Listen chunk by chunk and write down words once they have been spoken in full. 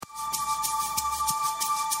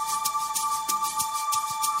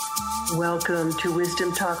Welcome to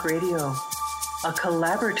Wisdom Talk Radio, a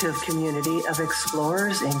collaborative community of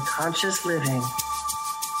explorers in conscious living.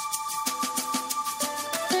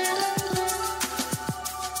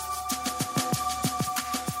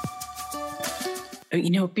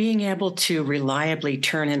 Being able to reliably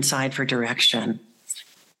turn inside for direction,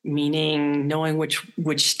 meaning knowing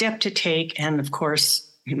which step to take, and of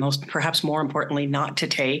course, perhaps more importantly, not to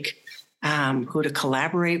take, who to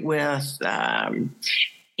collaborate with,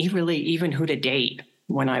 even who to date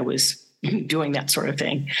when I was doing that sort of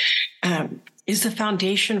thing, is the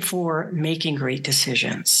foundation for making great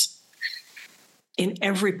decisions in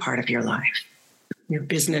every part of your life, your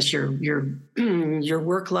business, your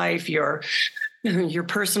work life, your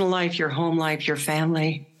personal life, your home life, your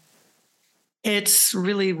family. It's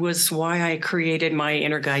really was why I created my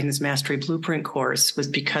Inner Guidance Mastery Blueprint course, was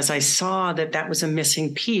because I saw that was a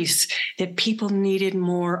missing piece, that people needed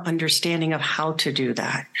more understanding of how to do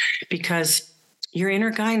that. Because your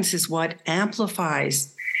inner guidance is what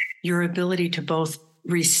amplifies your ability to both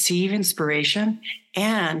receive inspiration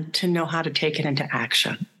and to know how to take it into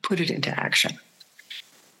action, put it into action.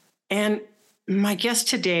 And my guest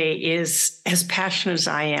today is as passionate as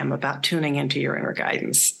I am about tuning into your inner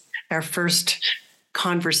guidance. Our first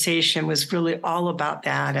conversation was really all about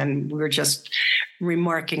that. And we were just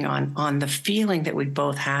remarking on the feeling that we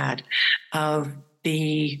both had of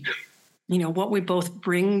what we both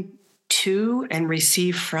bring to and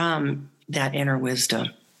receive from that inner wisdom.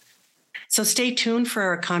 So stay tuned for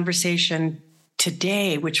our conversation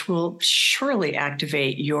today, which will surely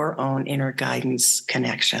activate your own inner guidance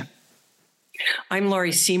connection. I'm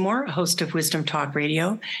Laurie Seymour, host of Wisdom Talk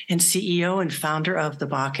Radio and CEO and founder of the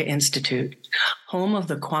Baca Institute, home of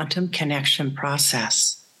the quantum connection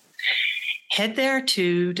process. Head there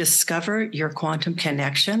to discover your quantum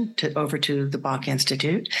connection over to the Baca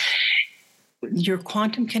Institute, your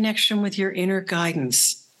quantum connection with your inner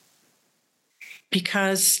guidance.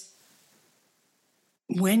 Because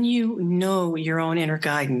when you know your own inner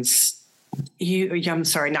guidance,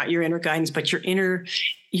 not your inner guidance, but your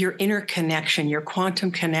inner connection, your quantum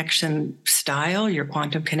connection style, your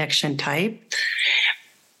quantum connection type,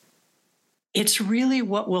 it's really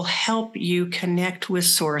what will help you connect with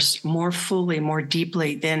Source more fully, more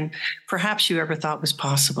deeply than perhaps you ever thought was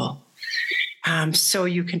possible. So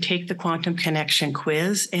you can take the quantum connection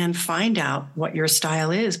quiz and find out what your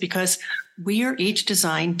style is, because we are each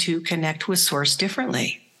designed to connect with Source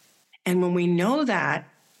differently. And when we know that,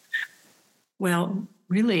 well,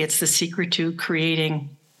 really, it's the secret to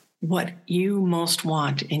creating what you most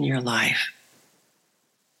want in your life.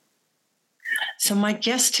 So my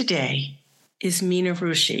guest today is Meena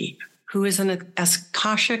Ruchi, who is an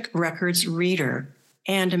Akashic Records reader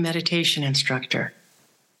and a meditation instructor.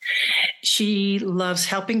 She loves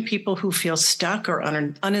helping people who feel stuck or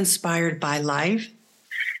uninspired by life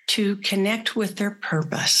to connect with their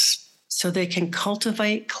purpose so they can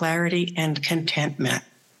cultivate clarity and contentment.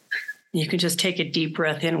 You can just take a deep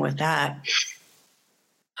breath in with that.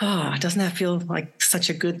 Doesn't that feel like such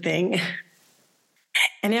a good thing?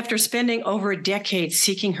 And after spending over a decade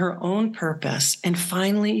seeking her own purpose and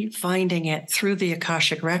finally finding it through the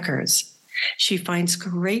Akashic Records, she finds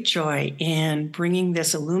great joy in bringing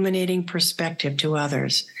this illuminating perspective to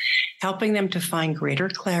others, helping them to find greater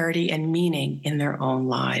clarity and meaning in their own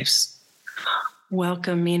lives.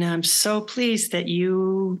 Welcome, Meena. I'm so pleased that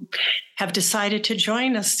you have decided to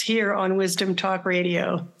join us here on Wisdom Talk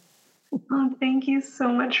Radio. Oh, thank you so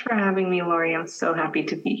much for having me, Laurie. I'm so happy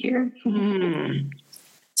to be here.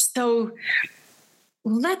 So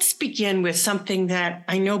let's begin with something that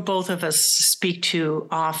I know both of us speak to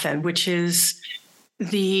often, which is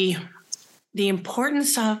the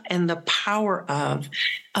importance of and the power of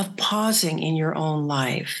pausing in your own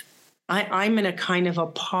life. I'm in a kind of a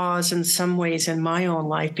pause in some ways in my own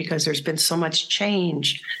life because there's been so much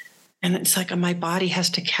change. And it's like my body has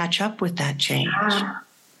to catch up with that change. Yeah.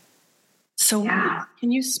 So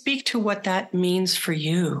Can you speak to what that means for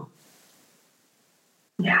you?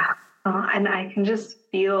 Yeah. And I can just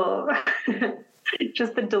feel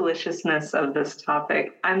just the deliciousness of this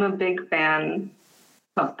topic. I'm a big fan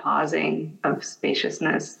of pausing, of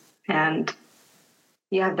spaciousness, and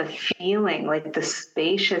the feeling, like the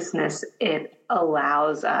spaciousness it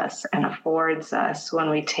allows us and affords us when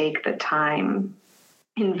we take the time,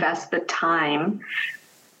 invest the time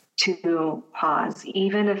to pause,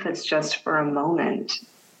 even if it's just for a moment.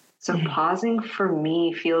 So pausing for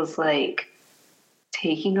me feels like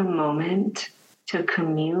taking a moment to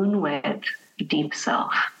commune with deep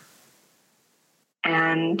self.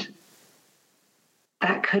 And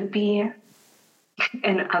that could be,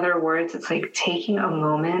 in other words, it's like taking a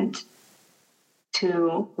moment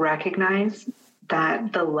to recognize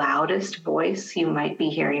that the loudest voice you might be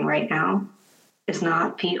hearing right now is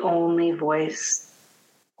not the only voice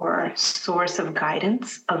or source of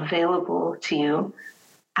guidance available to you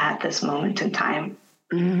at this moment in time.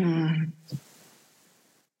 Mm-hmm.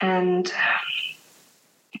 And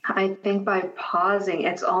I think by pausing,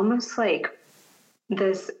 it's almost like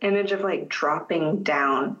this image of like dropping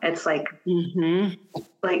down. It's like,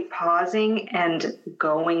 like pausing and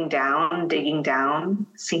going down, digging down,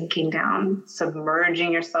 sinking down,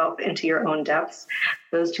 submerging yourself into your own depths.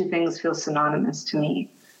 Those two things feel synonymous to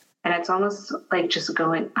me. And it's almost like just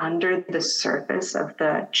going under the surface of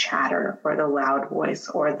the chatter or the loud voice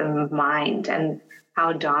or the mind, and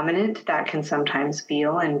how dominant that can sometimes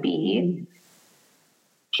feel and be.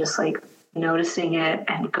 Just like noticing it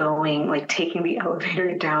and going, like taking the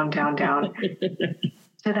elevator down, down, down to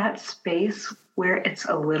that space where it's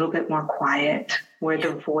a little bit more quiet, where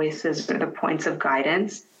the voices or the points of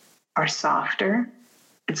guidance are softer.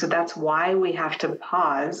 And so that's why we have to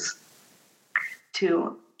pause,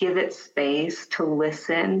 to give it space, to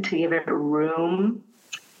listen, to give it room,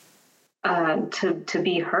 to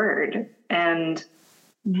be heard. And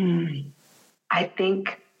I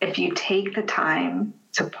think if you take the time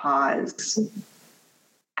to pause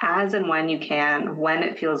as and when you can, when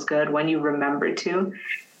it feels good, when you remember to,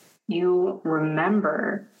 you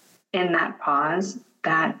remember in that pause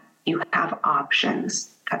that you have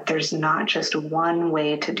options, that there's not just one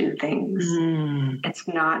way to do things. It's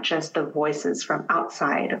not just the voices from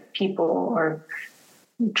outside of people or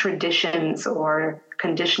traditions or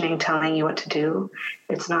conditioning telling you what to do.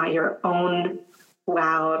 It's not your own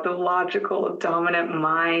loud, logical, dominant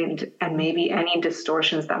mind and maybe any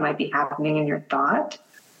distortions that might be happening in your thought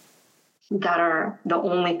that are the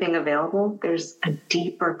only thing available. There's a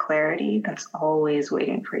deeper clarity that's always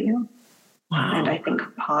waiting for you. Wow. And I think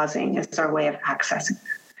pausing is our way of accessing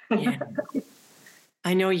it.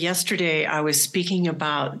 I know yesterday I was speaking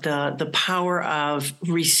about the power of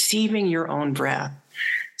receiving your own breath.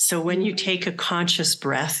 So when you take a conscious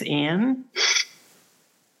breath in,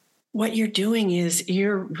 what you're doing is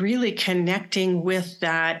you're really connecting with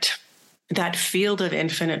that field of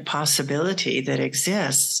infinite possibility that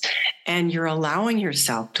exists, and you're allowing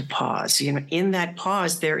yourself to pause. You know, in that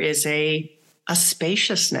pause, there is a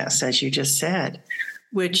spaciousness, as you just said,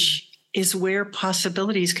 which is where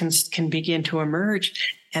possibilities can begin to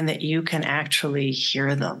emerge, and that you can actually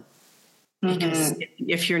hear them. Because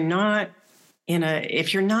if you're not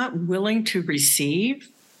willing to receive,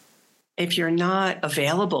 if you're not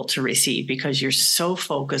available to receive because you're so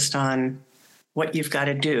focused on what you've got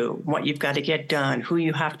to do, what you've got to get done, who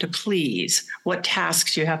you have to please, what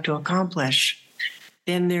tasks you have to accomplish,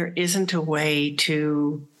 then there isn't a way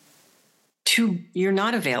to you're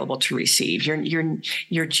not available to receive. You're busy.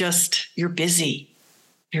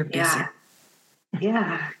 You're busy.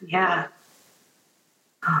 Yeah.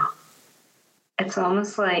 Oh. It's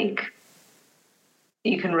almost like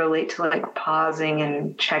you can relate to like pausing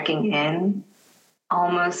and checking in,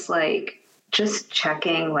 almost like just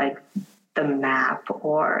checking like the map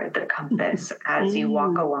or the compass as you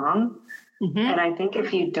walk along. And I think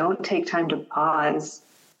if you don't take time to pause,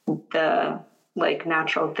 the like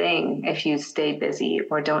natural thing, if you stay busy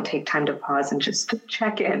or don't take time to pause and just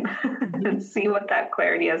check in and see what that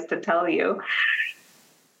clarity has to tell you,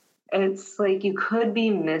 it's like you could be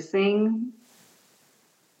missing.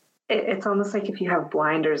 It's almost like if you have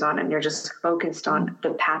blinders on and you're just focused on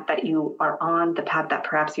the path that you are on, the path that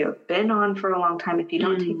perhaps you have been on for a long time. If you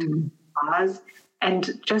don't take time to pause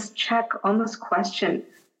and just check, almost question,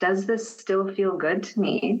 does this still feel good to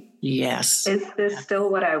me? Yes. Is this still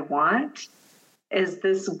what I want? Is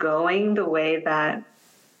this going the way that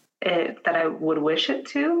I would wish it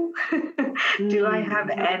to? Do I have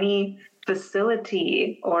any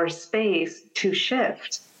facility or space to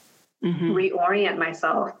shift, reorient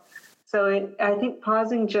myself? So I think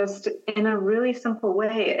pausing just in a really simple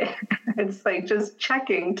way, it's like just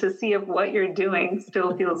checking to see if what you're doing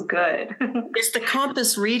still feels good. Is the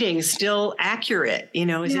compass reading still accurate? You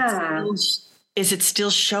know, is it still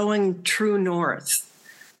showing true north?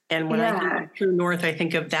 And when I think of true north, I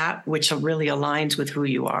think of that which really aligns with who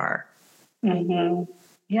you are.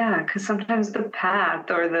 Yeah, because sometimes the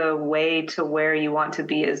path or the way to where you want to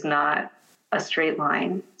be is not a straight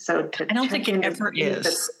line. So I don't think it ever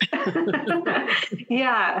is.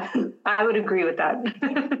 Yeah, I would agree with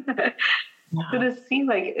that. So to see,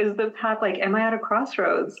 like, is the path, like, am I at a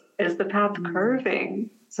crossroads? Is the path curving?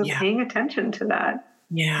 So paying attention to that.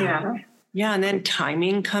 Yeah. And then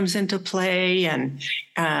timing comes into play, and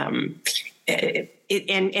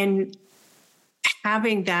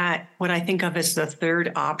having that, what I think of as the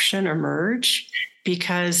third option emerge,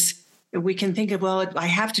 because we can think of, well, I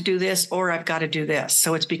have to do this or I've got to do this.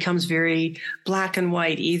 So it becomes very black and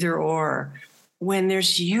white, either or, when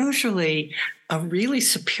there's usually a really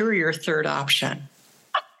superior third option,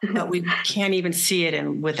 but we can't even see it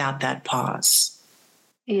without that pause.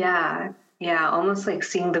 Yeah. Yeah. Almost like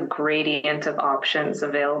seeing the gradient of options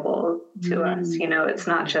available to us. It's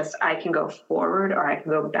not just I can go forward or I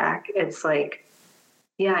can go back. It's like,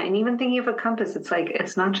 yeah. And even thinking of a compass, it's like,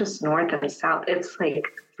 it's not just north and south. It's like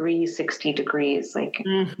 360 degrees, like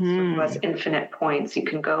plus infinite points. You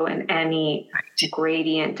can go in any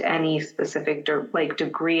gradient, any specific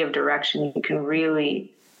degree of direction. You can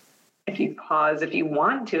really, if you pause, if you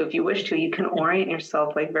want to, if you wish to, you can orient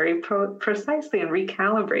yourself like very precisely and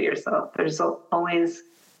recalibrate yourself. There's always,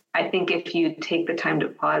 I think if you take the time to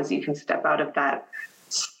pause, you can step out of that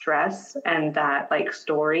stress and that like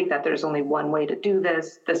story that there's only one way to do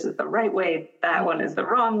this. This is the right way. That one is the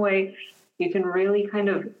wrong way. You can really kind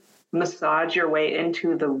of massage your way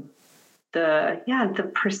into the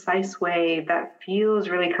precise way that feels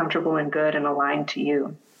really comfortable and good and aligned to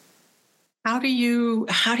you. How do you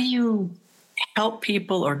help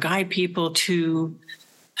people or guide people to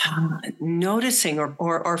noticing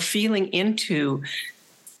or feeling into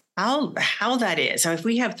how that is? If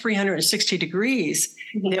we have 360 degrees,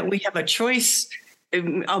 that we have a choice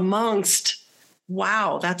amongst,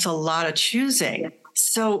 wow, that's a lot of choosing. Yeah.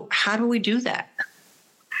 So how do we do that?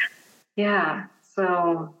 Yeah.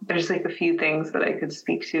 So there's like a few things that I could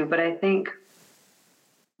speak to, but I think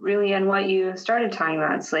really, and what you started talking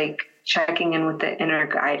about, it's like checking in with the inner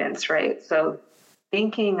guidance, right? So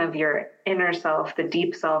thinking of your inner self, the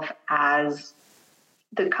deep self, as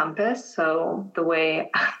the compass. So the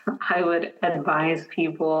way I would advise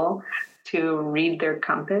people to read their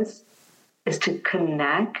compass is to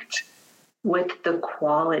connect with the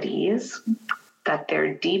qualities that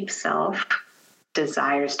their deep self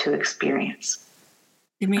desires to experience.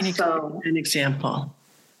 You mean an example?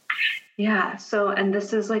 Yeah. So, and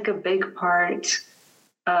this is like a big part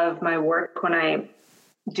of my work when I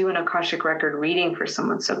do an Akashic record reading for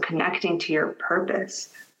someone. So connecting to your purpose,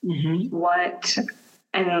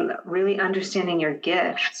 and really understanding your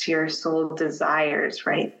gifts, your soul desires,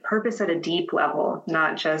 right? Purpose at a deep level,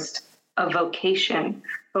 not just a vocation,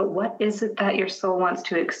 but what is it that your soul wants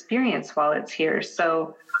to experience while it's here?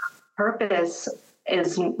 So purpose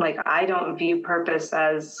is like, I don't view purpose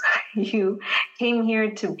as you came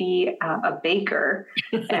here to be a baker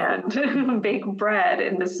and bake bread.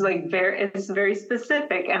 And this is like it's very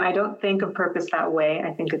specific. And I don't think of purpose that way.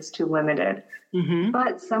 I think it's too limited.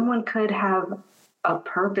 But someone could have a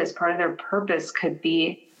purpose. Part of their purpose could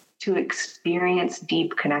be to experience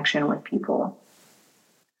deep connection with people.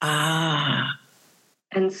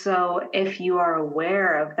 And so if you are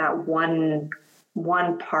aware of that one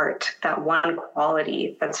part, that one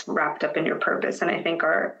quality that's wrapped up in your purpose, and I think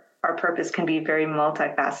our purpose can be very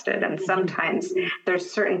multifaceted. And sometimes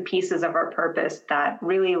there's certain pieces of our purpose that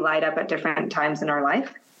really light up at different times in our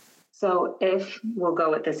life. So if we'll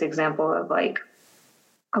go with this example of like,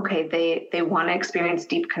 okay, they want to experience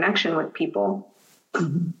deep connection with people.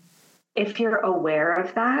 If you're aware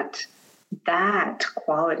of that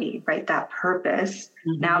quality, right, that purpose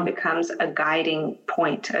now becomes a guiding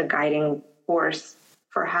point, a guiding force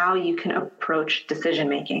for how you can approach decision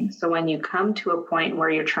making. So when you come to a point where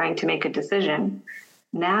you're trying to make a decision,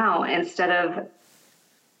 now instead of,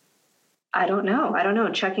 I don't know,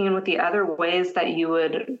 checking in with the other ways that you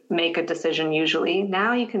would make a decision usually,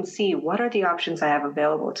 now you can see what are the options I have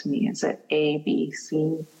available to me. Is it A, B,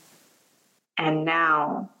 C? And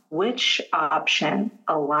now, which option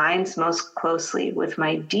aligns most closely with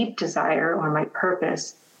my deep desire or my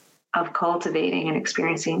purpose of cultivating and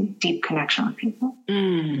experiencing deep connection with people?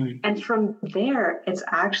 And from there, it's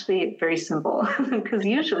actually very simple because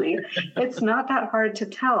usually it's not that hard to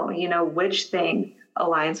tell, which thing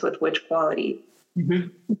aligns with which quality.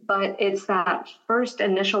 But it's that first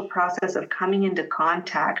initial process of coming into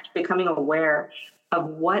contact, becoming aware of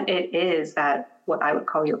what it is that what I would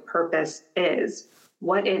call your purpose is,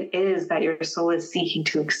 what it is that your soul is seeking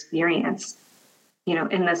to experience,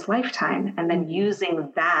 in this lifetime, and then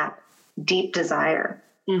using that deep desire,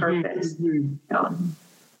 purpose, deep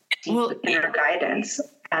inner guidance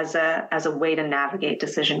as a way to navigate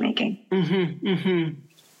decision making.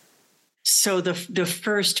 So the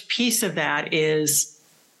first piece of that is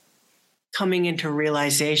coming into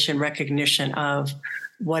realization, recognition of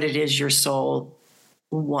what it is your soul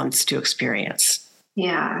wants to experience.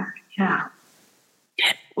 Yeah.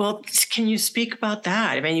 Well, can you speak about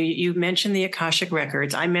that? I mean, you mentioned the Akashic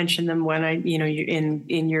records. I mentioned them when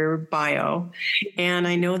in your bio, and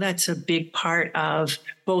I know that's a big part of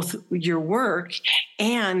both your work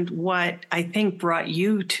and what I think brought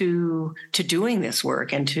you to doing this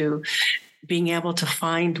work and to being able to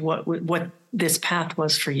find what this path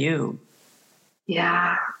was for you.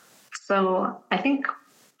 Yeah. So I think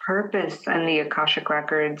purpose and the Akashic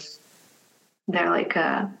records,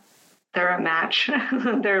 they're a match.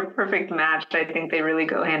 They're a perfect match. I think they really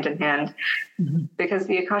go hand in hand because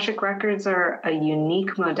the Akashic records are a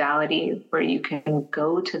unique modality where you can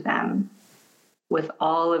go to them with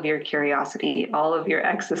all of your curiosity, all of your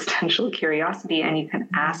existential curiosity, and you can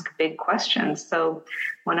ask big questions. So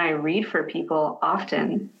when I read for people,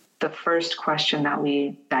 often the first question that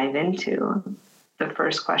we dive into, the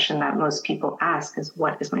first question that most people ask is,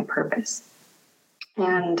 what is my purpose?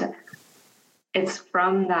 And it's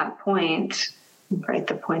from that point, right,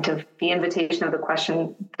 the point of the invitation of the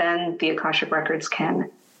question, then the Akashic records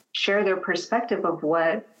can share their perspective of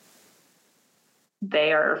what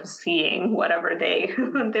they are seeing, whatever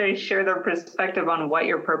they share their perspective on what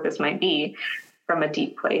your purpose might be from a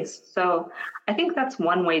deep place. So I think that's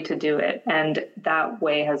one way to do it. And that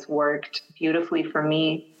way has worked beautifully for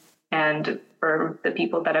me and for the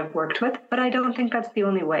people that I've worked with. But I don't think that's the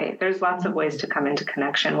only way. There's lots of ways to come into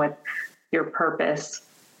connection with your purpose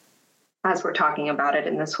as we're talking about it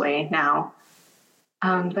in this way now.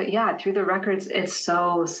 But yeah, through the records, it's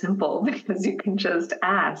so simple because you can just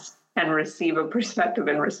ask and receive a perspective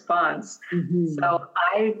in response. Mm-hmm. So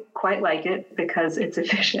I quite like it because it's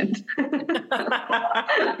efficient.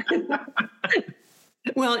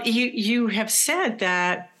 Well, you have said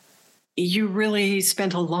that you really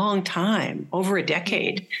spent a long time, over a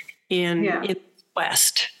decade, in the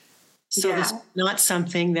West. So this is not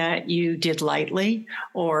something that you did lightly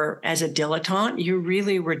or as a dilettante. You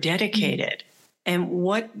really were dedicated. And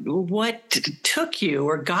what took you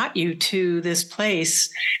or got you to this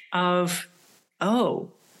place of, the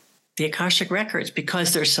Akashic records,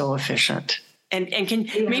 because they're so efficient? And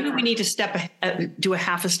maybe we need to do a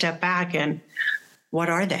half a step back, and what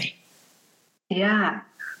are they? Yeah.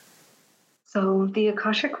 So the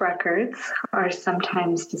Akashic records are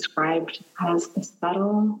sometimes described as the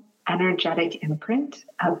subtle energetic imprint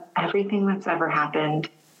of everything that's ever happened,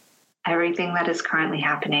 everything that is currently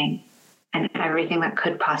happening, and everything that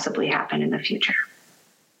could possibly happen in the future.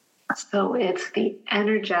 So it's the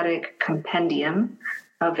energetic compendium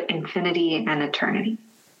of infinity and eternity.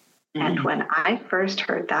 Mm-hmm. And when I first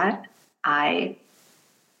heard that, I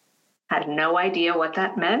had no idea what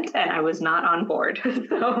that meant, and I was not on board.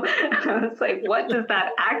 So I was like, what does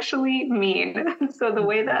that actually mean? So the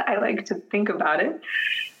way that I like to think about it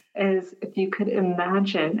is, if you could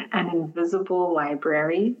imagine an invisible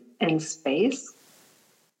library in space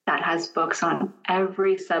that has books on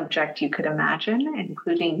every subject you could imagine,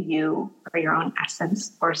 including you or your own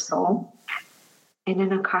essence or soul. In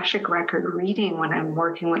an Akashic record reading, when I'm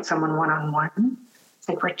working with someone one-on-one, it's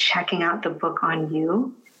like we're checking out the book on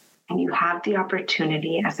you, and you have the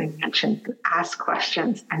opportunity, as I mentioned, to ask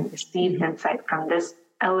questions and receive insight from this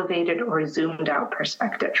elevated or zoomed out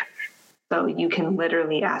perspective. So you can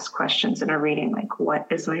literally ask questions in a reading like, what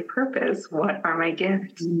is my purpose? What are my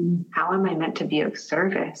gifts? How am I meant to be of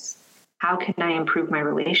service? How can I improve my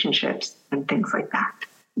relationships? And things like that.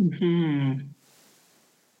 Mm-hmm.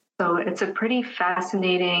 So it's a pretty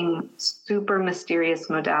fascinating, super mysterious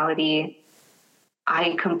modality.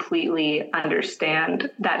 I completely understand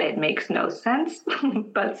that it makes no sense,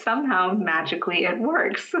 but somehow magically it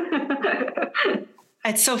works.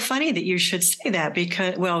 It's so funny that you should say that,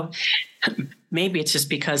 because, well, maybe it's just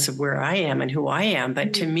because of where I am and who I am.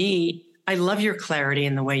 But to me, I love your clarity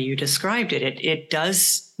in the way you described it. It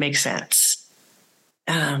does make sense.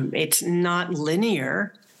 It's not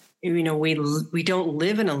linear. You know, we don't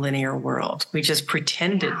live in a linear world. We just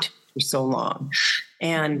pretended to for so long.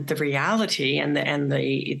 And the reality and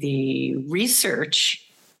the research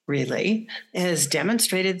really has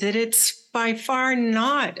demonstrated that it's by far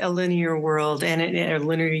not a linear world and a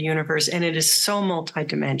linear universe, and it is so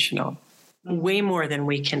multidimensional, way more than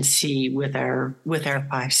we can see with our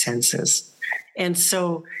five senses. And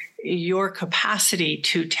so your capacity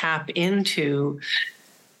to tap into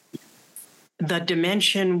the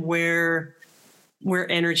dimension where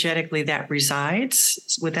energetically that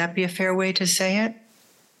resides, would that be a fair way to say it?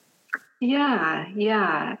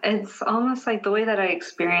 Yeah. It's almost like, the way that I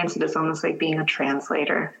experience it is almost like being a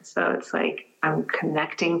translator. So it's like I'm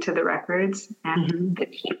connecting to the records, and the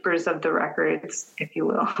keepers of the records, if you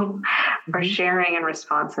will, are sharing in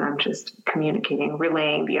response, and I'm just communicating,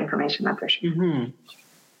 relaying the information that they're sharing.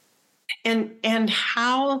 And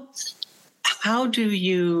how do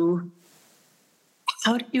you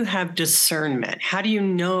have discernment? How do you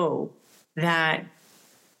know that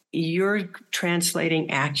you're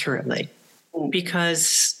translating accurately?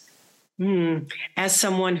 Because as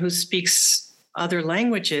someone who speaks other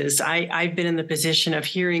languages, I've been in the position of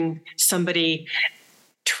hearing somebody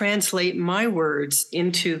translate my words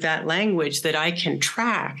into that language that I can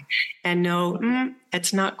track and know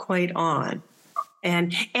it's not quite on.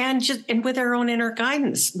 And with our own inner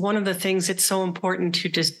guidance, one of the things that's so important to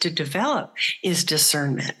develop is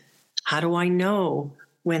discernment. How do I know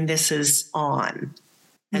when this is on,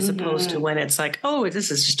 as opposed to when it's like, oh,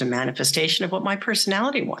 this is just a manifestation of what my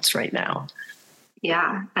personality wants right now?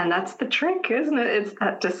 Yeah, and that's the trick, isn't it? It's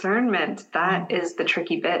that discernment. That is the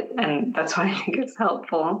tricky bit, and that's why I think it's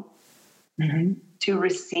helpful to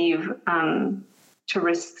receive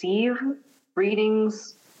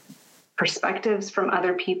readings, perspectives from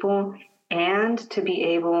other people, and to be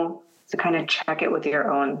able to kind of check it with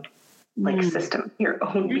your own system, your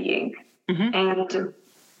own being. And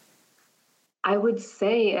I would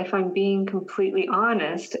say, if I'm being completely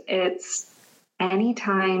honest, it's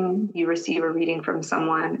anytime you receive a reading from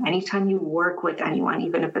someone, anytime you work with anyone,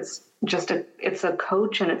 even if it's just it's a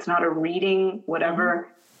coach and it's not a reading, whatever,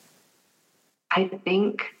 I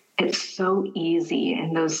think it's so easy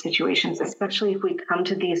in those situations, especially if we come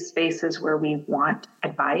to these spaces where we want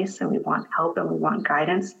advice and we want help and we want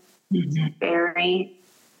guidance. It's very,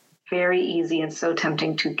 very easy and so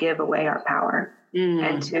tempting to give away our power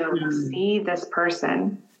and to see this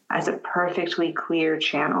person as a perfectly clear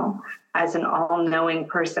channel, as an all-knowing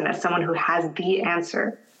person, as someone who has the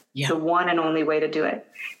answer, the one and only way to do it.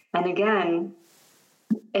 And again,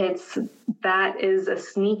 that is a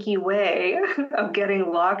sneaky way of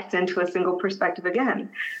getting locked into a single perspective again.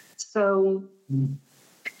 So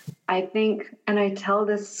I think, and I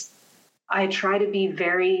try to be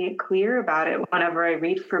very clear about it whenever I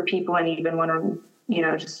read for people, and even when I'm,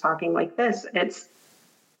 just talking like this,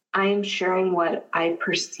 I am sharing what I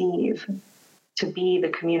perceive to be the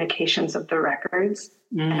communications of the records.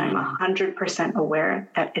 And I'm 100% aware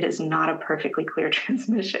that it is not a perfectly clear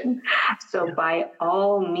transmission. So by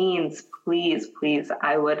all means, please,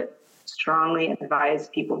 I would strongly advise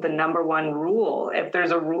people, the number one rule, if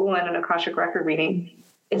there's a rule in an Akashic record reading,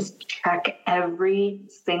 is check every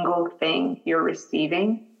single thing you're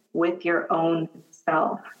receiving with your own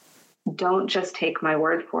self. Don't just take my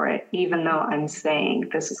word for it, even though I'm saying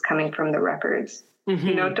this is coming from the records.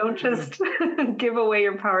 Don't just give away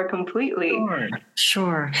your power completely.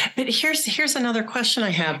 Sure. But here's another question I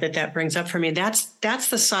have that brings up for me. That's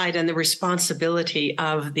the side and the responsibility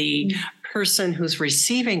of the person who's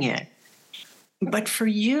receiving it. But for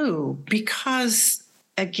you, because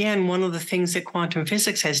again, one of the things that quantum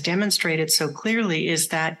physics has demonstrated so clearly is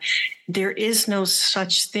that there is no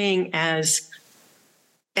such thing as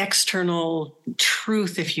external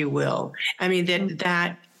truth, if you will. I mean,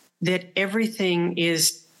 that everything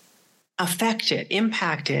is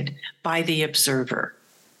impacted by the observer.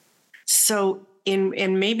 So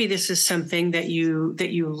and maybe this is something that you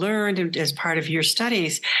learned as part of your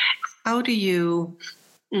studies. How do you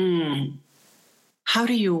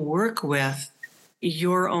work with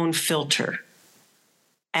your own filter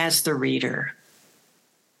as the reader?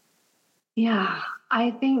 Yeah,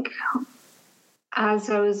 I think as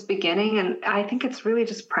I was beginning, and I think it's really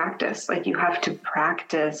just practice. Like, you have to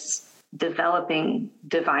practice developing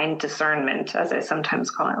divine discernment, as I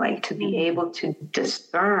sometimes call it, like to be able to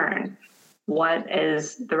discern what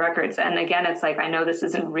is the records. And again, it's like, I know this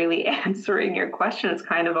isn't really answering your question. It's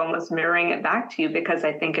kind of almost mirroring it back to you, because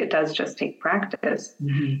I think it does just take practice.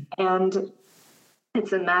 And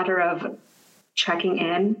it's a matter of checking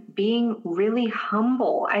in, being really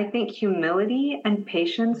humble. I think humility and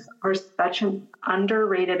patience are such an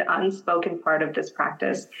underrated, unspoken part of this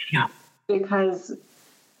practice. Yeah. Because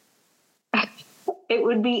it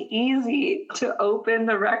would be easy to open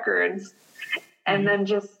the records and then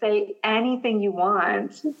just say anything you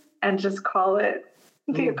want and just call it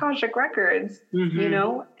the Akashic records,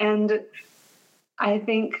 And I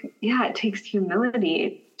think, it takes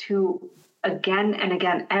humility to, again and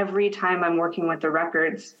again, every time I'm working with the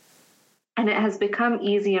records. And it has become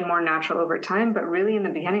easy and more natural over time. But really in the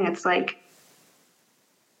beginning, it's like,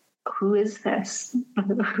 who is this?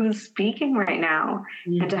 Who's speaking right now?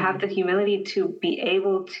 And to have the humility to be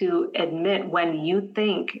able to admit when you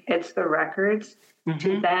think it's the records,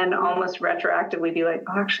 to then almost retroactively be like,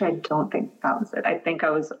 oh, actually, I don't think that was it. I think I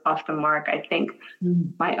was off the mark. I think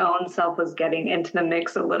my own self was getting into the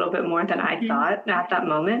mix a little bit more than I thought at that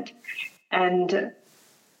moment. And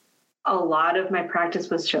a lot of my practice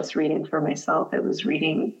was just reading for myself. It was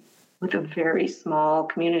reading with a very small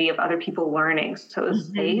community of other people learning. So it was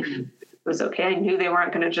safe. It was okay. I knew they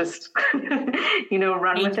weren't going to just,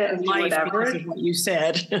 run with it and do whatever. Because of what you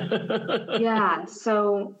said. Yeah.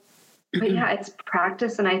 So, but yeah, it's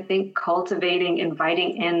practice. And I think cultivating,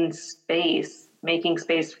 inviting in space, making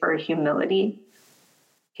space for humility,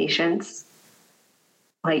 patience,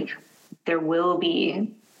 like there will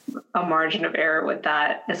be a margin of error with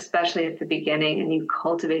that, especially at the beginning, and you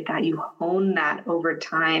cultivate that, you hone that over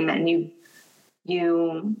time, and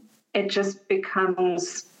it just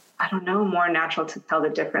becomes, I don't know, more natural to tell the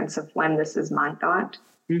difference of when this is my thought,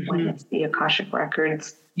 when it's the Akashic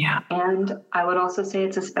records. Yeah. And I would also say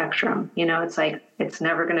it's a spectrum. It's like, it's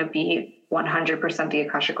never going to be 100% the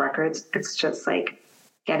Akashic records. It's just like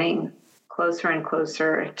getting closer and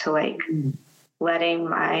closer to like letting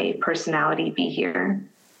my personality be here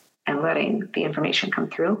and letting the information come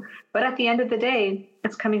through. But at the end of the day,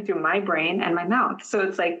 it's coming through my brain and my mouth. So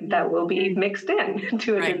it's like that will be mixed in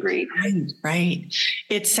to a degree. Right.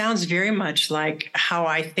 It sounds very much like how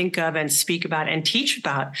I think of and speak about and teach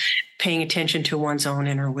about paying attention to one's own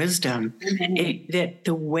inner wisdom. That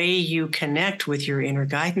the way you connect with your inner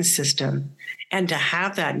guidance system and to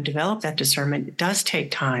have that and develop that discernment, it does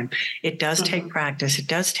take time. It does take practice. It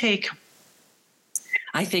does take,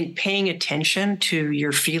 I think, paying attention to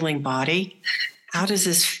your feeling body. How does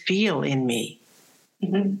this feel in me?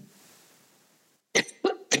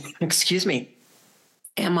 Excuse me.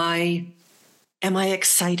 Am I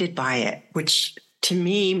excited by it? Which to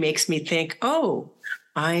me makes me think, oh,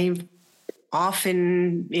 I'm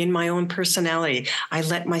often in my own personality. I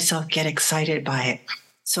let myself get excited by it.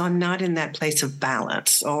 So I'm not in that place of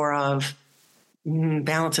balance or of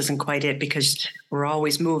balance isn't quite it because we're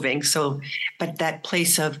always moving. So, but that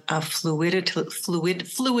place of fluidly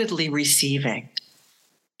receiving.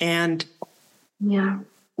 And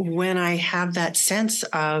when I have that sense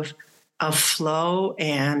of flow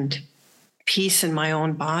and peace in my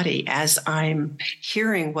own body as I'm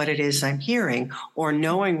hearing what it is I'm hearing, or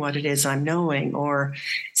knowing what it is I'm knowing, or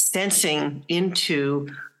sensing into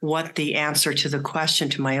what the answer to the question,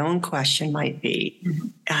 to my own question might be,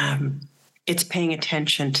 it's paying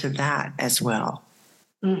attention to that as well.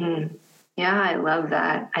 Yeah, I love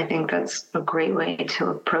that. I think that's a great way to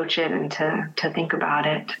approach it and to think about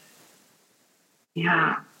it.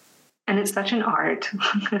 Yeah. And it's such an art.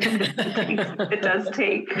 It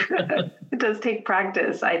does take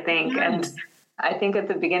practice, I think. And I think at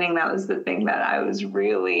the beginning, that was the thing that I was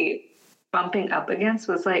really bumping up against,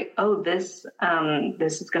 was like, oh, this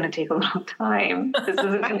is going to take a long time. This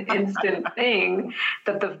isn't an instant thing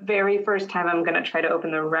that the very first time I'm going to try to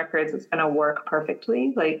open the records, it's going to work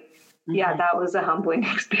perfectly. Like, yeah, that was a humbling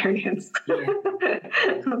experience.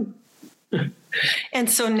 And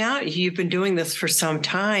so now you've been doing this for some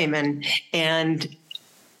time, and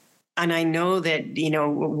I know that,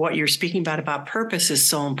 what you're speaking about purpose is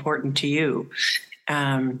so important to you.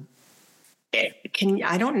 I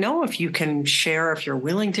don't know if you can share, if you're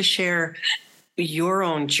willing to share your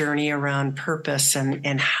own journey around purpose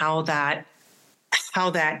and how that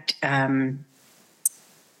came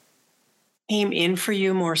in for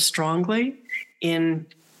you more strongly in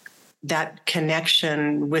that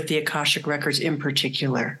connection with the Akashic records in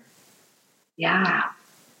particular. Yeah.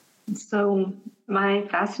 So my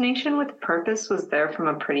fascination with purpose was there from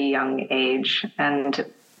a pretty young age. And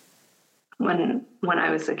when I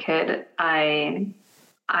was a kid, I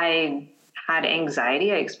had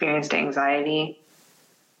anxiety. I experienced anxiety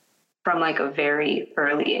from like a very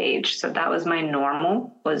early age. So that was my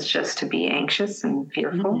normal, was just to be anxious and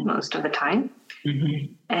fearful most of the time.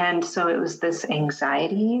 And so it was this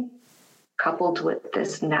anxiety coupled with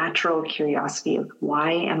this natural curiosity of,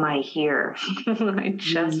 why am I here? I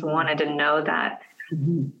just wanted to know that.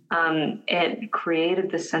 It created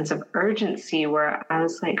this sense of urgency where I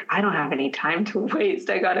was like, I don't have any time to waste.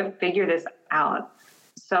 I got to figure this out.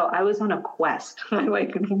 So I was on a quest. I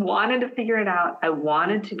wanted to figure it out. I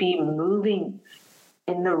wanted to be moving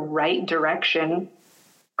in the right direction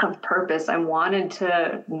of purpose. I wanted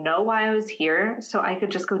to know why I was here so I could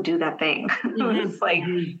just go do that thing. It was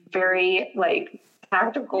very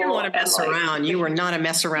tactical. You don't want to mess around. You were not a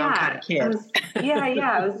mess around kind of kid.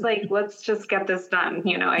 I was like, let's just get this done.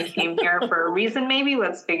 I came here for a reason, maybe.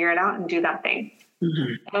 Let's figure it out and do that thing.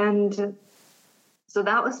 And so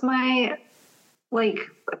that was my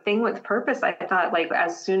thing with purpose. I thought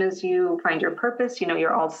as soon as you find your purpose,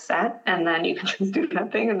 you're all set, and then you can just do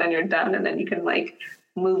that thing, and then you're done, and then you can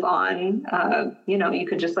move on. You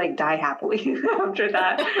could just die happily after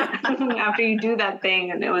that, after you do that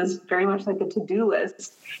thing. And it was very much like a to-do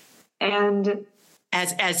list. And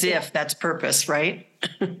as if that's purpose, right?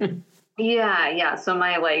 Yeah. So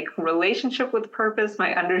my like relationship with purpose,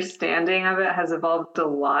 my understanding of it has evolved a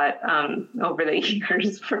lot over the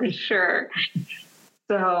years for sure.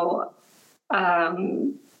 So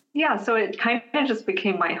so it kind of just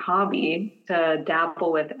became my hobby to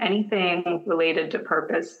dabble with anything related to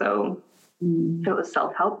purpose. So if it was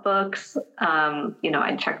self-help books,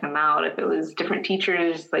 I'd check them out. If it was different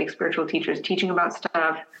teachers, like spiritual teachers teaching about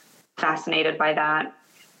stuff, fascinated by that.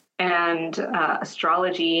 And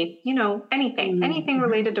astrology, anything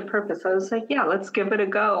related to purpose. I was like, yeah, let's give it a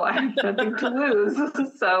go. I have nothing to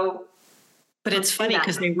lose. So, but it's funny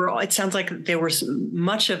because it sounds like there was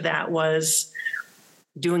much of that was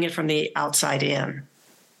doing it from the outside in.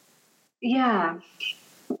 Yeah.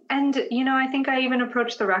 And, I think I even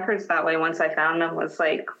approached the records that way once I found them, was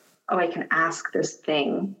like, oh, I can ask this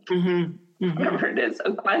thing, whatever it is,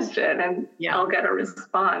 a question, and I'll get a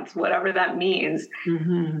response, whatever that means.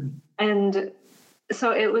 And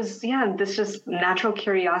so it was, this just natural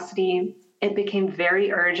curiosity. It became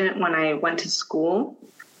very urgent when I went to school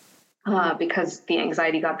because the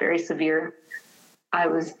anxiety got very severe. I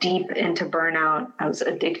was deep into burnout. I was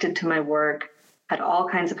addicted to my work, had all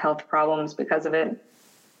kinds of health problems because of it.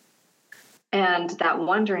 And that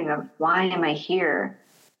wondering of why am I here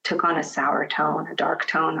took on a sour tone, a dark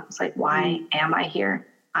tone. I was like, why am I here?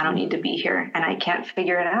 I don't need to be here, and I can't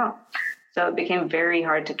figure it out. So it became very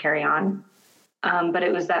hard to carry on. But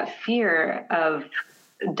it was that fear of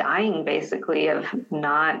dying, basically, of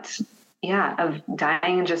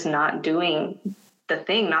dying and just not doing the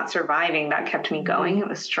thing, not surviving, that kept me going. It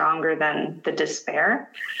was stronger than the despair.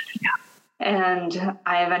 Yeah. And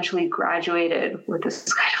I eventually graduated with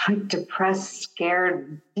this kind of like depressed,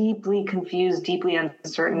 scared, deeply confused, deeply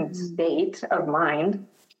uncertain state of mind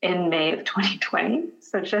in May of 2020.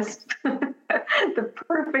 So just the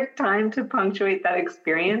perfect time to punctuate that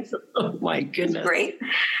experience. Oh my goodness. It's great.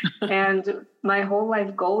 And my whole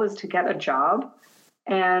life goal was to get a job.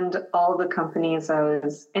 And all the companies I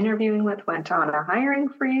was interviewing with went on a hiring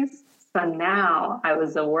freeze. So now I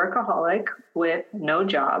was a workaholic with no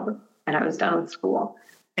job, and I was done with school.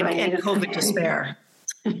 So and COVID despair.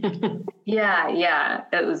 Yeah.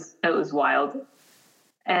 It was wild.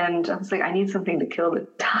 And I was like, I need something to kill the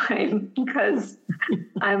time because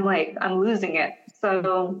I'm losing it.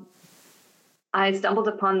 So I stumbled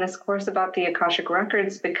upon this course about the Akashic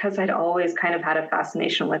Records because I'd always kind of had a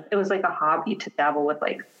fascination with, it was like a hobby to dabble with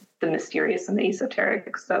like the mysterious and the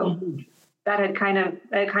esoteric. So that it kind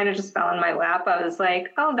of just fell in my lap. I was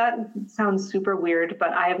like, oh, that sounds super weird,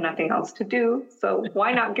 but I have nothing else to do. So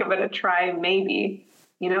why not give it a try? Maybe,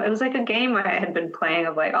 it was like a game I had been playing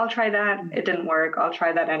of like, I'll try that. It didn't work. I'll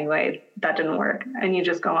try that anyway. That didn't work. And you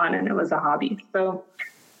just go on, and it was a hobby. So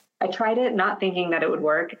I tried it not thinking that it would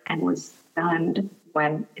work, and was stunned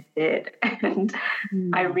when it did. And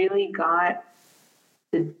I really got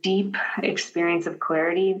the deep experience of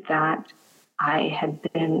clarity that I had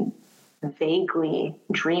been vaguely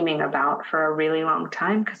dreaming about for a really long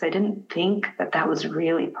time, because I didn't think that was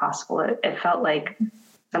really possible. It felt like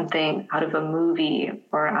something out of a movie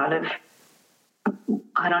or out of,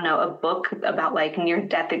 I don't know, a book about like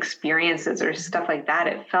near-death experiences or stuff like that.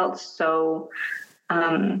 It felt so,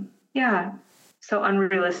 so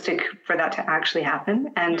unrealistic for that to actually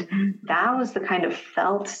happen. And that was the kind of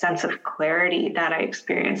felt sense of clarity that I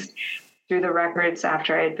experienced through the records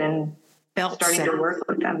after I'd been starting to work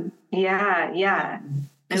with them. Yeah.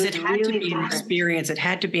 Because it had to be an experience. It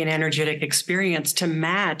had to be an energetic experience to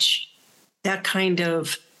match that kind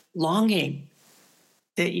of longing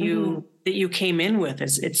that you came in with,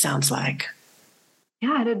 as it sounds like.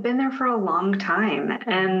 Yeah, it had been there for a long time.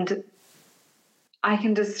 And I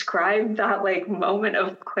can describe that like moment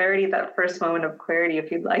of clarity, that first moment of clarity,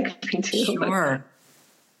 if you'd like me to. Sure.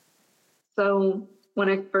 So when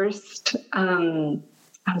I first, I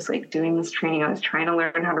was like doing this training, I was trying to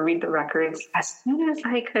learn how to read the records. As soon as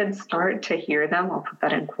I could start to hear them, I'll put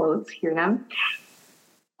that in quotes, hear them,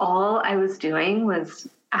 all I was doing was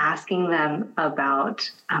asking them about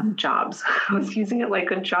jobs. I was using it like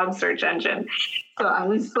a job search engine. So I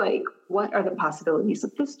was like, what are the possibilities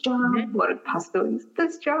of this job? What are the possibilities of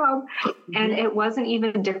this job? And it wasn't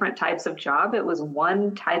even different types of job. It was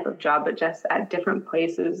one type of job, but just at different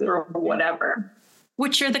places or whatever.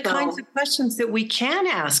 Which are the kinds of questions that we can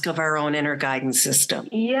ask of our own inner guidance system.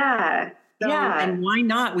 Yeah. And why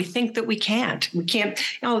not? We think that we can't. We can't.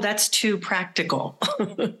 Oh, that's too practical.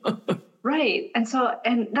 Right.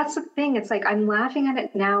 And that's the thing. It's like, I'm laughing at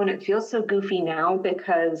it now, and it feels so goofy now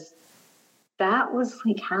because that was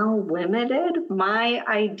like how limited my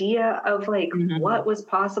idea of like what was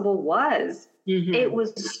possible was. It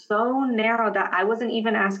was so narrow that I wasn't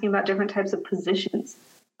even asking about different types of positions.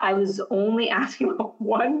 I was only asking about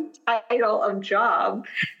one title of job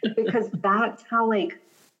because that's how like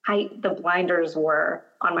tight the blinders were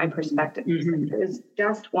on my perspective. Mm-hmm. There's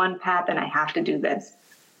just one path and I have to do this.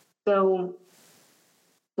 So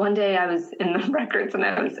one day I was in the records and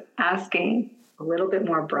I was asking a little bit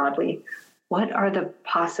more broadly, what are the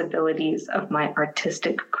possibilities of my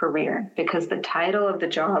artistic career? Because the title of the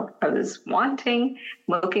job I was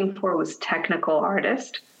looking for was technical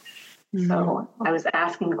artist. Mm-hmm. So I was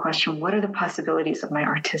asking the question, what are the possibilities of my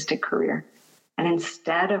artistic career? And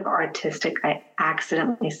instead of artistic, I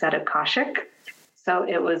accidentally said Akashic. So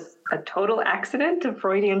it was a total accident, a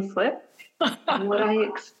Freudian slip. And what I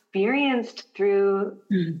experienced through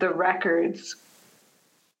the records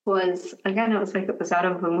was, again, it was like it was out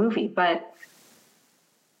of a movie, but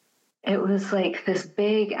it was like this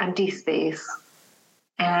big empty space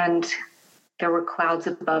and there were clouds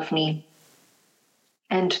above me.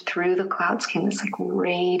 And through the clouds came this like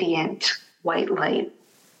radiant white light.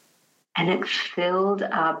 And it filled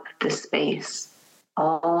up the space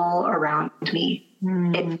all around me.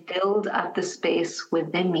 It filled up the space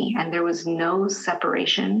within me. And there was no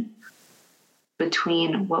separation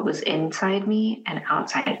between what was inside me and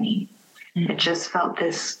outside me. It just felt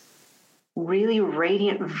this really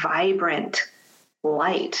radiant, vibrant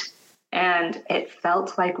light. And it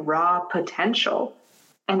felt like raw potential.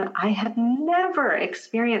 And I had never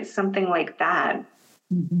experienced something like that.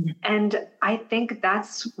 Mm-hmm. And I think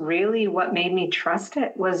that's really what made me trust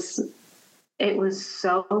it was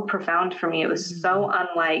so profound for me. It was so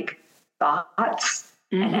unlike thoughts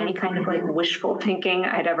and any kind of like wishful thinking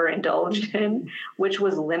I'd ever indulged in, which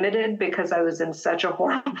was limited because I was in such a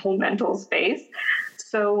horrible mental space.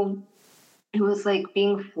 So it was like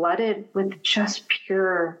being flooded with just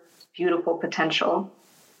pure, beautiful potential.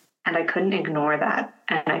 And I couldn't ignore that.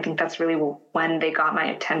 And I think that's really when they got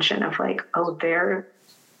my attention of like, oh, there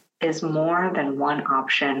is more than one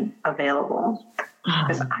option available.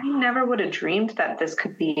 Because I never would have dreamed that this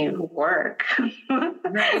could be work.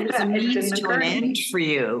 It was a means to an end for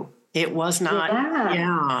you. It was not.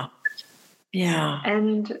 Yeah.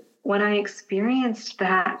 And when I experienced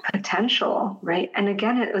that potential, right? And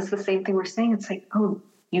again, it was the same thing we're saying. It's like, oh,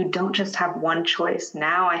 you don't just have one choice.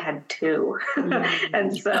 Now I had two.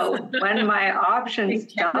 And so when my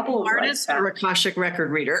options doubled artist like that, or Akashic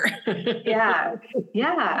record reader.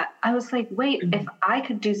 Yeah. I was like, wait, if I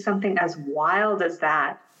could do something as wild as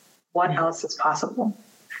that, what else is possible?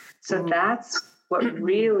 So that's what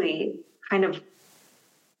really kind of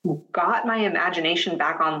got my imagination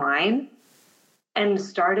back online and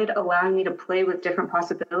started allowing me to play with different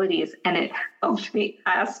possibilities. And it helped me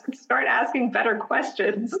start asking better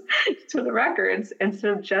questions to the records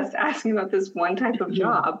instead of just asking about this one type of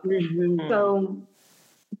job. Mm-hmm. So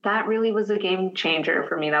that really was a game changer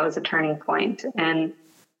for me. That was a turning point in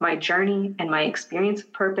my journey and my experience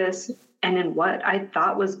of purpose and in what I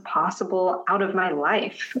thought was possible out of my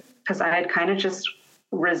life. Because I had kind of just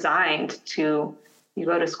resigned to, you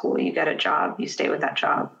go to school, you get a job, you stay with that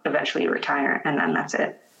job, eventually you retire, and then that's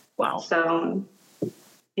it. Wow. So,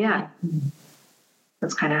 yeah,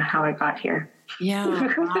 that's kind of how I got here. Yeah.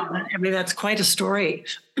 Wow. I mean, that's quite a story.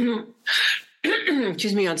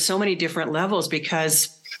 Excuse me, on so many different levels,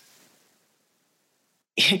 because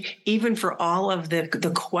even for all of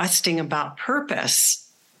the questing about purpose,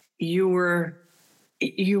 you were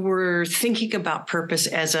thinking about purpose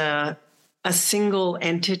as a single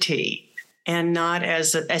entity, and not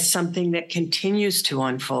as something that continues to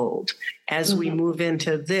unfold. As we move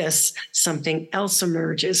into this, something else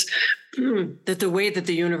emerges. That the way that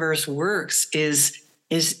the universe works is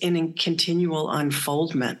in a continual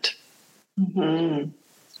unfoldment. Mm-hmm.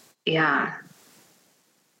 Yeah.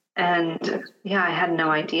 And I had no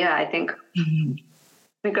idea. I think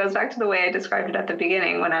it goes back to the way I described it at the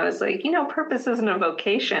beginning when I was like, purpose isn't a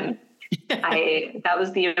vocation. That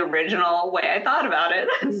was the original way I thought about it.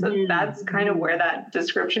 So that's kind of where that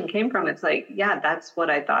description came from. It's like, that's what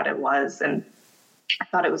I thought it was. And I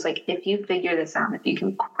thought it was like, if you figure this out, if you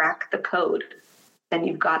can crack the code, then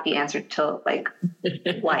you've got the answer to like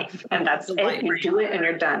life. And that's it. You do it and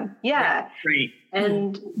you're done. Yeah. Right.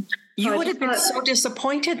 And you would have been so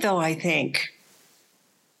disappointed though, I think.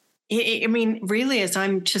 I mean, really, as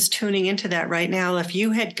I'm just tuning into that right now, if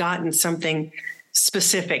you had gotten something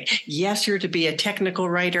specific, yes, you're to be a technical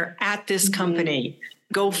writer at this company,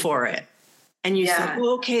 go for it. And you said,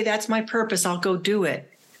 well, okay, that's my purpose. I'll go do it.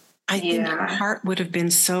 I think your heart would have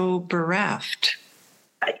been so bereft.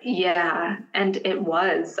 Yeah. And it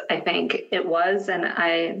was, I think it was. And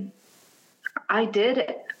I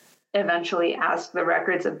did eventually ask the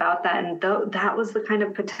records about that. And that was the kind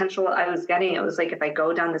of potential I was getting. It was like, if I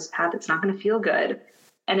go down this path, it's not going to feel good.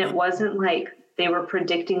 And it wasn't like they were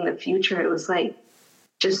predicting the future. It was like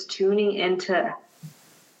just tuning into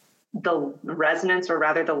the resonance, or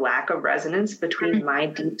rather the lack of resonance between my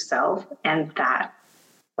deep self and that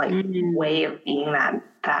like way of being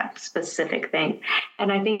that specific thing. And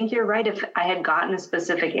I think you're right. If I had gotten a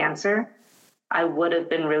specific answer, I would have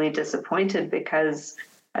been really disappointed, because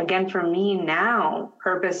again, for me now,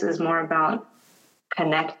 purpose is more about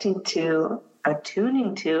connecting to,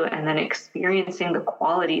 attuning to, and then experiencing the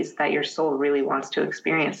qualities that your soul really wants to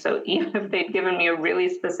experience. So even if they'd given me a really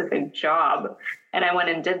specific job and I went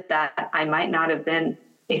and did that, I might not have been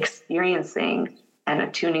experiencing and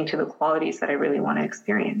attuning to the qualities that I really want to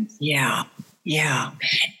experience. Yeah. Yeah.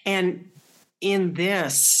 And in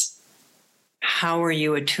this, how are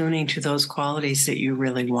you attuning to those qualities that you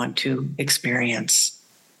really want to experience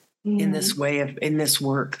in this in this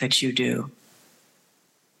work that you do?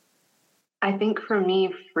 I think for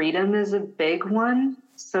me, freedom is a big one.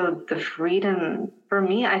 So the freedom for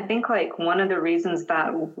me, I think like one of the reasons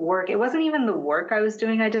that work, it wasn't even the work I was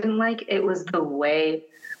doing I didn't like, it was the way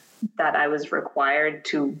that I was required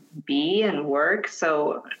to be and work.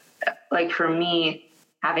 So like for me,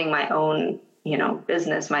 having my own,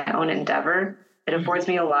 business, my own endeavor, it affords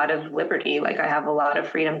me a lot of liberty. Like I have a lot of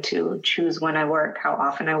freedom to choose when I work, how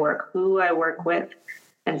often I work, who I work with,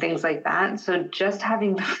 and things like that. So just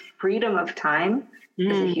having the freedom of time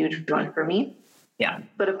is a huge one for me. Yeah.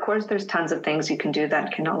 But of course, there's tons of things you can do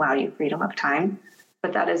that can allow you freedom of time.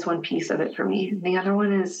 But that is one piece of it for me. And the other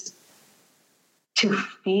one is to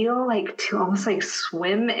feel like, to almost like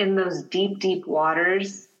swim in those deep, deep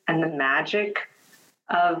waters and the magic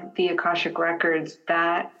of the Akashic Records,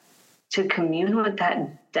 that to commune with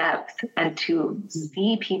that depth and to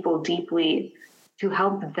see people deeply, to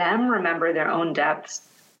help them remember their own depths.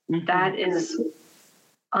 That is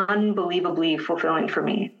unbelievably fulfilling for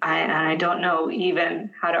me. I don't know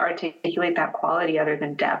even how to articulate that quality other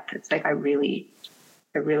than depth. It's like I really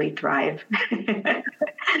thrive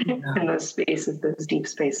in those spaces, those deep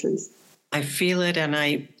spaces. I feel it, and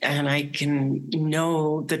I can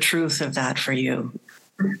know the truth of that for you.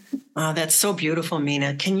 That's so beautiful,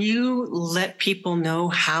 Meena. Can you let people know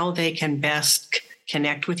how they can best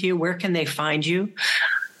connect with you? Where can they find you?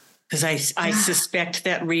 Because I suspect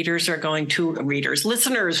that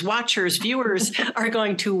listeners, watchers, viewers are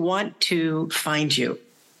going to want to find you.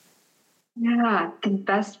 Yeah, the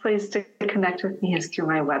best place to connect with me is through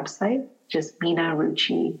my website, just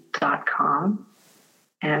meenaruchi.com.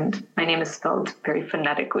 And my name is spelled very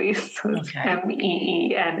phonetically, so it's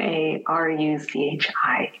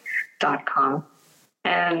MEENARUCHI.com.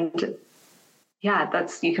 And yeah,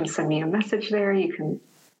 you can send me a message there. You can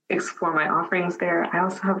explore my offerings there. I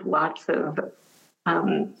also have lots of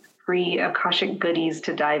free Akashic goodies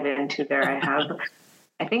to dive into there. I have,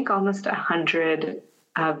 I think, almost 100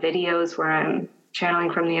 videos where I'm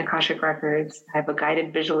channeling from the Akashic Records. I have a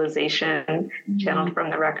guided visualization channeled from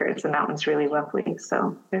the records, and that one's really lovely.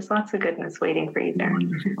 So there's lots of goodness waiting for you there.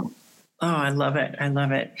 Wonderful. Oh, I love it. I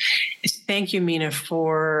love it. Thank you, Meena,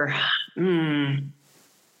 for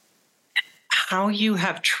how you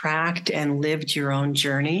have tracked and lived your own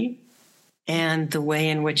journey and the way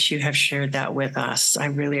in which you have shared that with us. I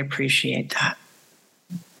really appreciate that.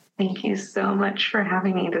 Thank you so much for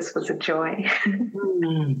having me. This was a joy.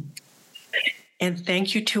 And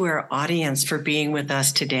thank you to our audience for being with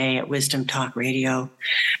us today at Wisdom Talk Radio.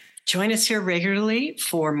 Join us here regularly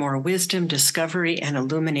for more wisdom, discovery, and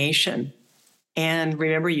illumination. And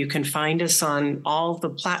remember, you can find us on all the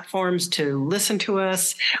platforms to listen to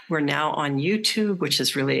us. We're now on YouTube, which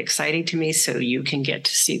is really exciting to me. So you can get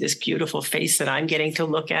to see this beautiful face that I'm getting to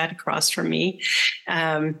look at across from me.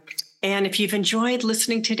 And if you've enjoyed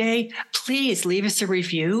listening today, please leave us a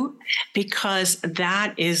review, because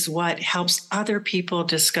that is what helps other people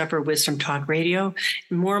discover Wisdom Talk Radio.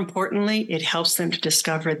 More importantly, it helps them to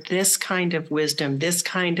discover this kind of wisdom, this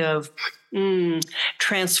kind of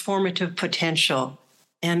transformative potential.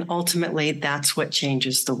 And ultimately, that's what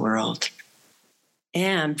changes the world.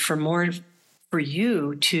 And for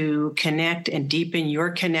you to connect and deepen your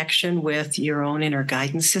connection with your own inner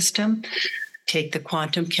guidance system, take the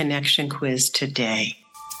Quantum Connection quiz today.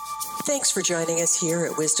 Thanks for joining us here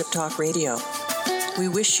at Wisdom Talk Radio. We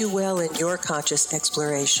wish you well in your conscious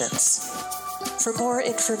explorations. For more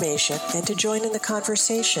information and to join in the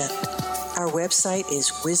conversation, our website is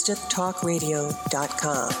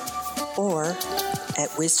wisdomtalkradio.com or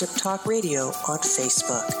at Wisdom Talk Radio on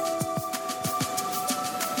Facebook.